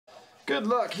Good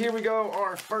luck. Here we go.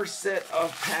 Our first set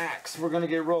of packs. We're going to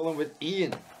get rolling with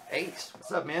Ian. Ace,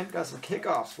 what's up, man? Got some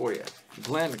kickoffs for you.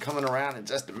 Glenn coming around in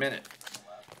just a minute.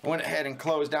 I went ahead and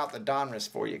closed out the Donruss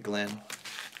for you, Glenn.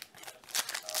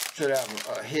 Should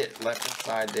have a hit left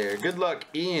inside there. Good luck,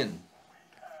 Ian.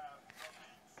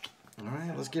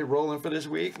 Alright, let's get rolling for this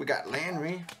week. We got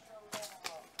Landry.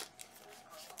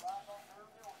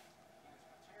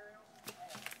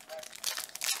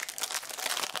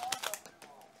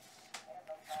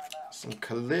 Some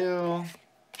Khalil.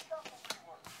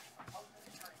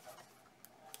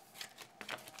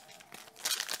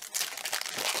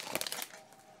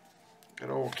 Good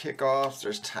old kickoffs.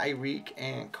 There's Tyreek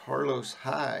and Carlos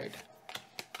Hyde.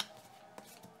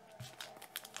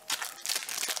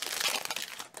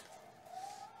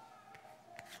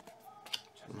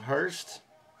 Some Hurst.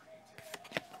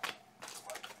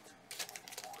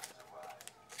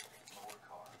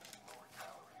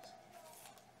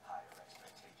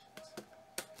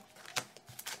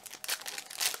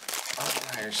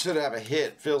 Alright, should have a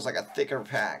hit. Feels like a thicker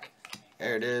pack.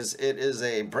 There it is. It is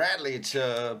a Bradley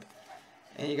Chubb.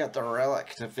 And you got the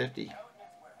relic to 50.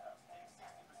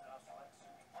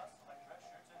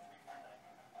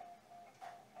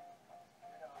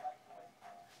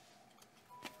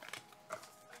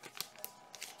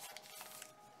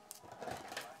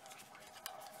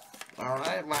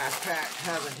 Alright, last pack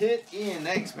has a hit. Ian,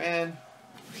 thanks, man.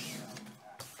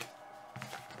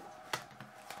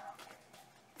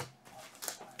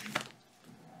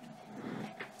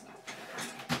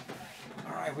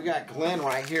 Alright, we got Glenn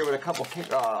right here with a couple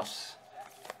kickoffs.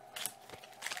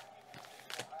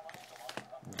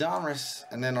 Donruss,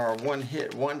 and then our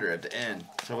one-hit wonder at the end.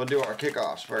 So we'll do our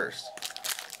kickoffs first.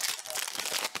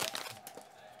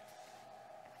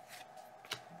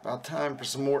 About time for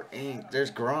some more ink.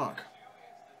 There's Gronk.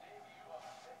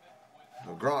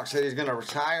 So Gronk said he's going to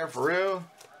retire for real.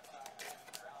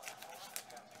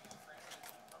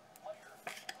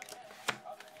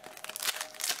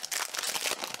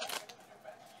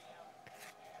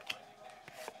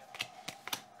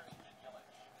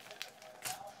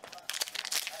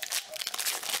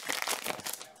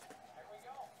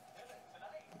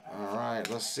 Alright,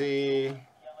 let's see.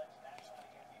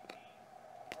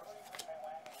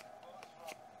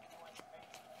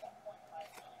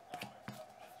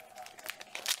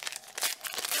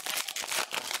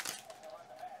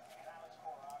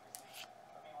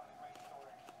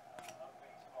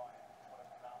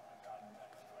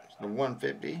 The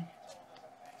 150.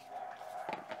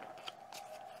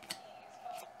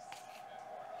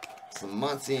 Some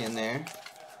Muncie in there.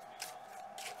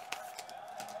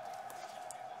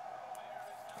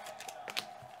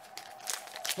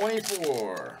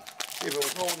 $24. See if it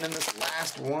was holding in this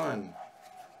last one.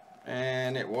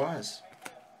 And it was.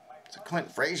 It's a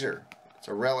Clint Frazier. It's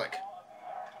a relic.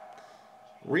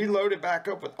 Reloaded back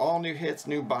up with all new hits,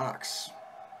 new box.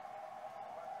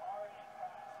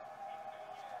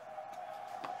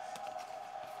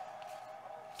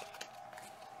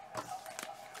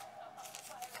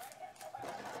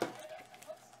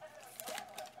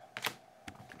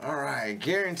 Alright,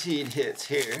 guaranteed hits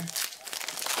here.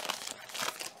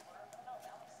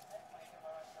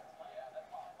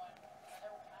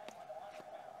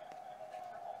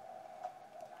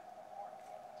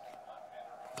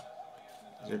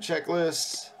 Your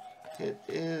checklist. It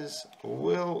is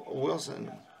Will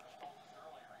Wilson.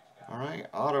 Alright,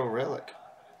 auto relic.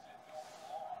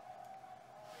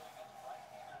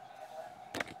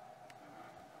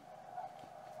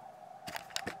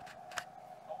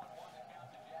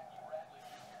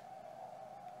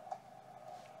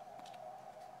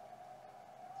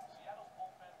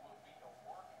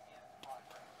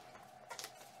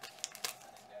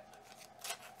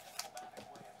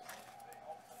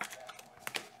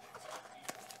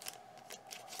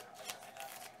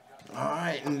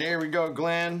 Alright, and there we go,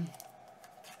 Glenn.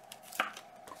 A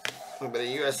little bit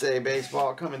of USA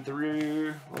baseball coming through.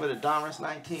 A little bit of Donruss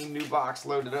 19, new box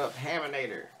loaded up.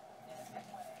 Haminator.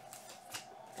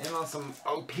 And on some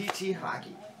OPT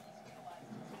hockey.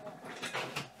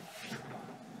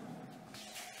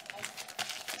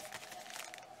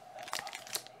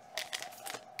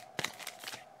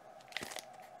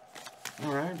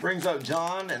 Alright, brings up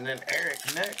John and then Eric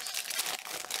next.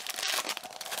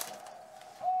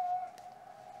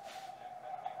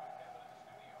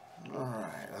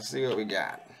 Alright, let's see what we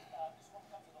got.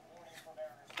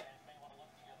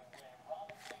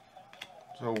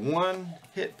 So one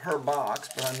hit per box,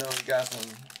 but I know we got some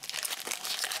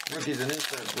rookies and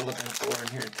inserts we're looking for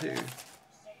in here too.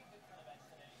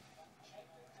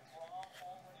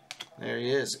 There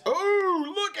he is.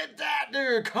 Oh, look at that,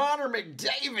 dude. Connor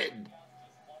McDavid.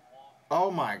 Oh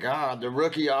my God, the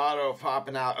rookie auto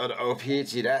popping out of the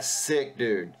O-Pee-Chee. That's sick,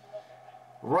 dude.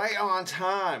 Right on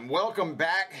time. Welcome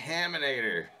back,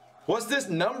 Haminator. What's this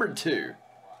numbered to?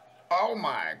 Oh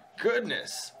my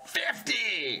goodness.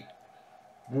 50!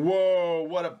 Whoa,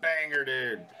 what a banger,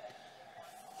 dude.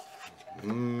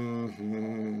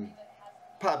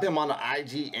 Pop him on the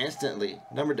IG instantly.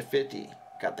 Numbered to 50.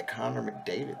 Got the Connor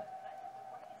McDavid.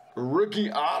 Rookie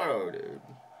auto, dude.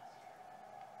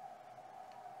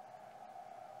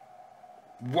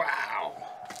 Wow.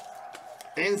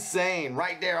 Insane.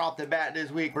 Right there off the bat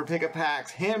this week for Pick a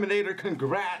Packs. Haminator,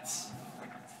 congrats.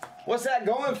 What's that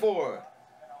going for?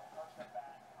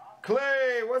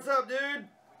 Clay, what's up, dude?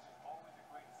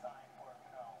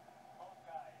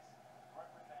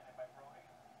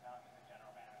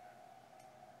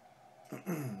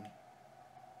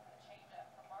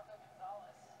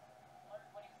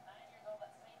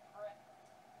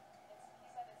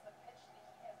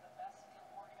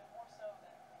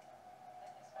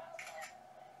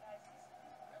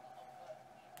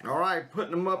 All right,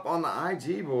 putting them up on the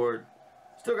IG board.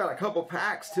 Still got a couple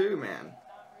packs too, man.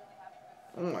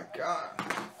 Oh my God.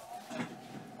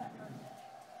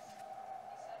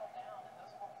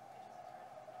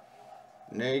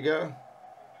 There you go.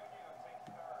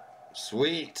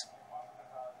 Sweet.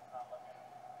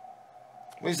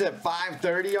 We said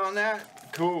 530 on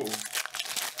that? Cool.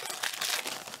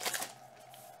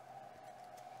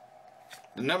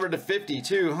 The number to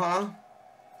 52, huh?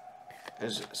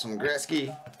 There's some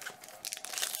Gretzky.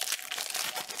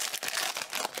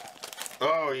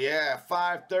 Oh yeah,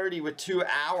 5:30 with 2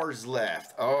 hours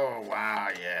left. Oh wow,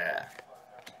 yeah.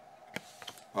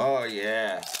 Oh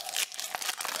yeah.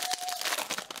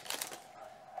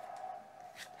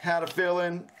 Had a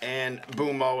feeling and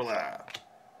Boomola.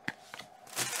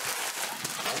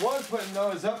 I was putting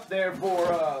those up there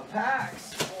for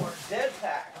packs, for dead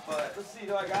pack, but let's see,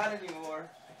 do I got any more?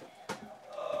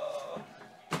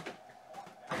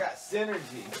 I got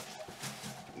Synergy.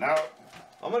 No,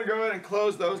 I'm gonna go ahead and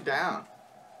close those down.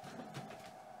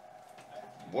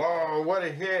 Whoa, what a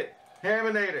hit.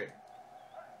 Haminator.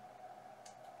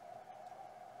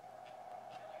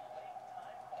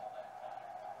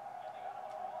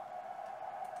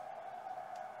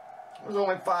 There's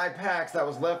only 5 packs that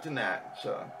was left in that,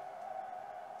 so.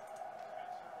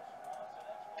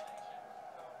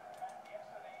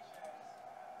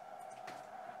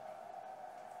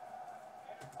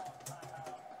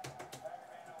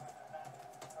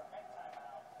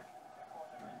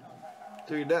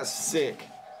 Dude, that's sick.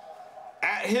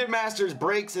 At Hitmasters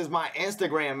Breaks is my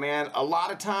Instagram, man. A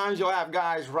lot of times you'll have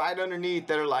guys right underneath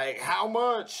that are like, how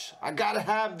much? I gotta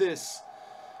have this.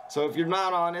 So if you're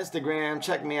not on Instagram,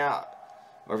 check me out.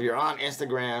 Or if you're on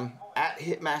Instagram, at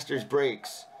Hitmasters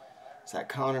Breaks. It's that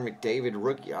Connor McDavid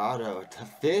rookie auto to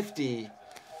 50.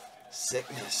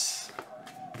 Sickness.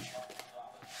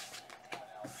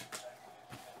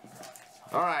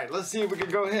 Alright, let's see if we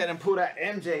can go ahead and pull that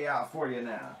MJ out for you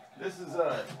now. This is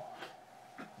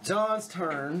John's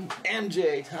turn.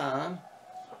 MJ time.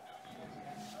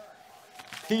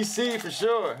 PC for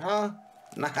sure, huh?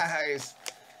 Nice.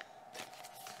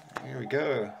 Here we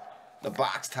go. The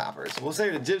box toppers. We'll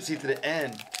save the Gypsy to the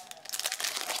end.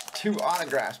 2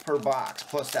 autographs per box,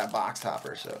 plus that box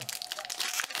topper, so.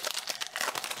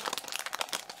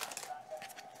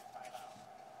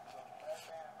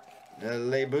 The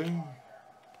label.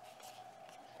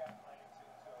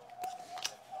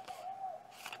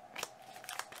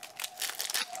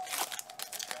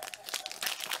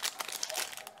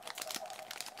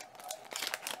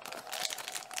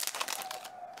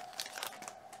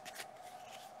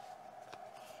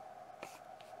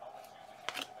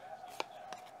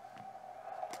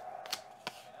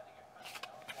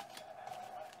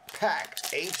 Pack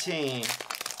 18.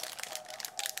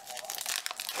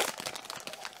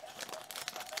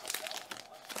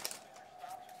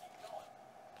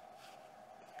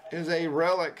 Is a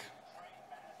relic.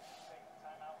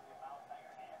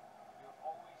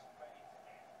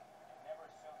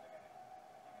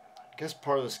 I guess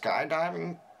part of the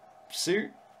skydiving suit.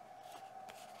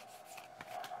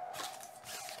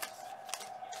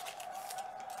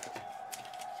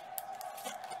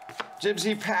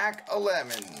 Gypsy pack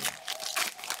 11.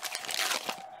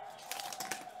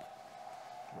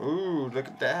 Ooh, look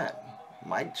at that.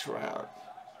 Mike Trout.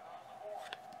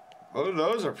 Oh,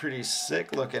 those are pretty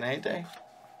sick looking, ain't they?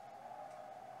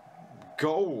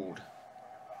 Gold.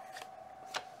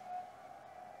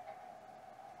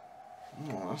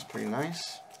 Oh, that's pretty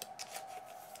nice.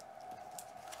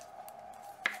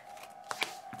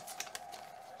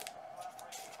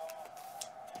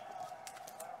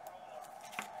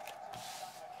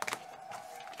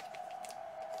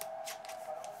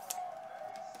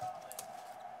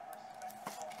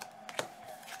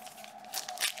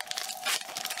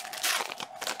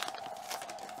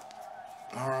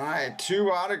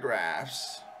 2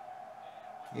 autographs.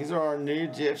 These are our new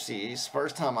Gypsies.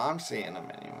 First time I'm seeing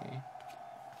them anyway.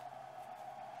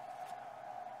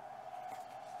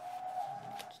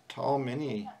 Tall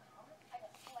mini.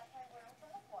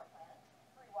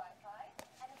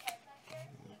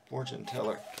 Fortune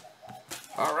teller.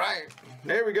 All right,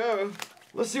 there we go.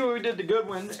 Let's see what we did to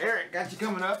Goodwin. Eric, got you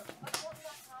coming up.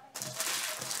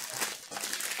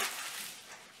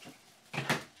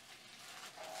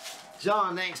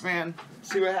 John, thanks, man.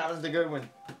 See what happens to Goodwin.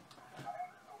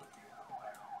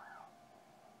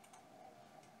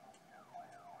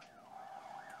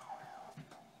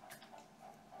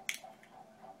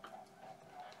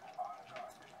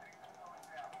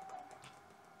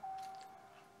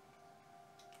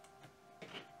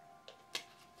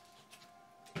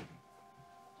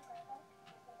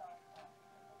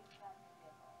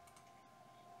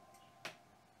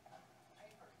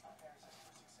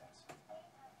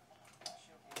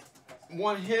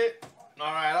 One hit.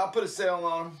 All right, I'll put a sale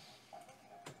on them.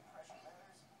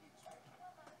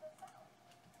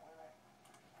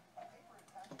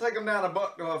 I'll take them down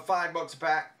 $5 a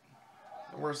pack.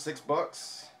 They're worth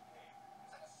 $6.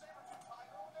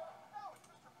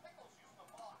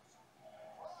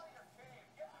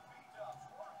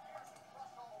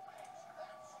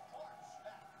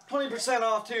 $20%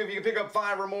 off too if you can pick up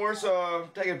 5 or more, so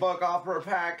take $1 off per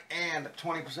pack and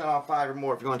 20% off 5 or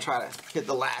more if you want to try to hit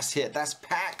the last hit. That's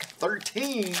pack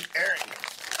 13, Eric.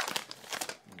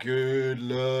 Good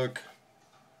luck.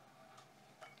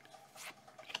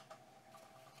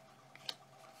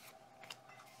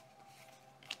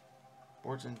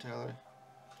 Fortune teller.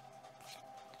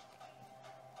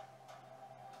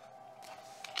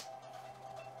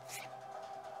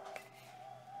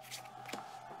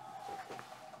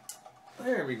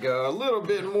 There we go. A little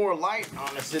bit more light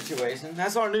on the situation.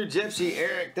 That's our new Gypsy,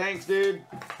 Eric. Thanks, dude.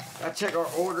 I'll check our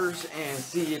orders and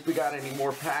see if we got any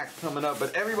more packs coming up.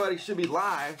 But everybody should be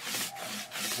live.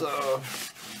 So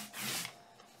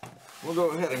we'll go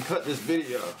ahead and cut this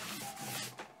video.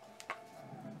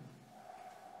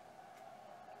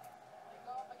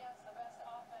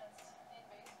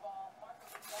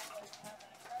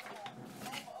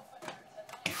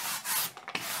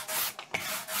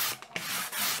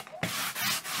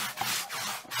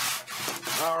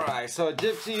 Alright, so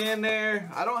Gypsy in there.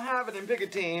 I don't have it in Pick a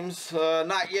Teams.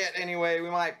 Not yet anyway. We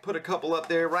might put a couple up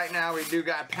there. Right now we do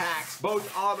got packs.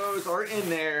 Both autos are in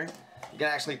there. You can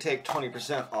actually take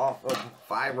 20% off of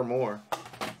 5 or more.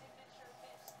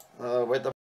 With the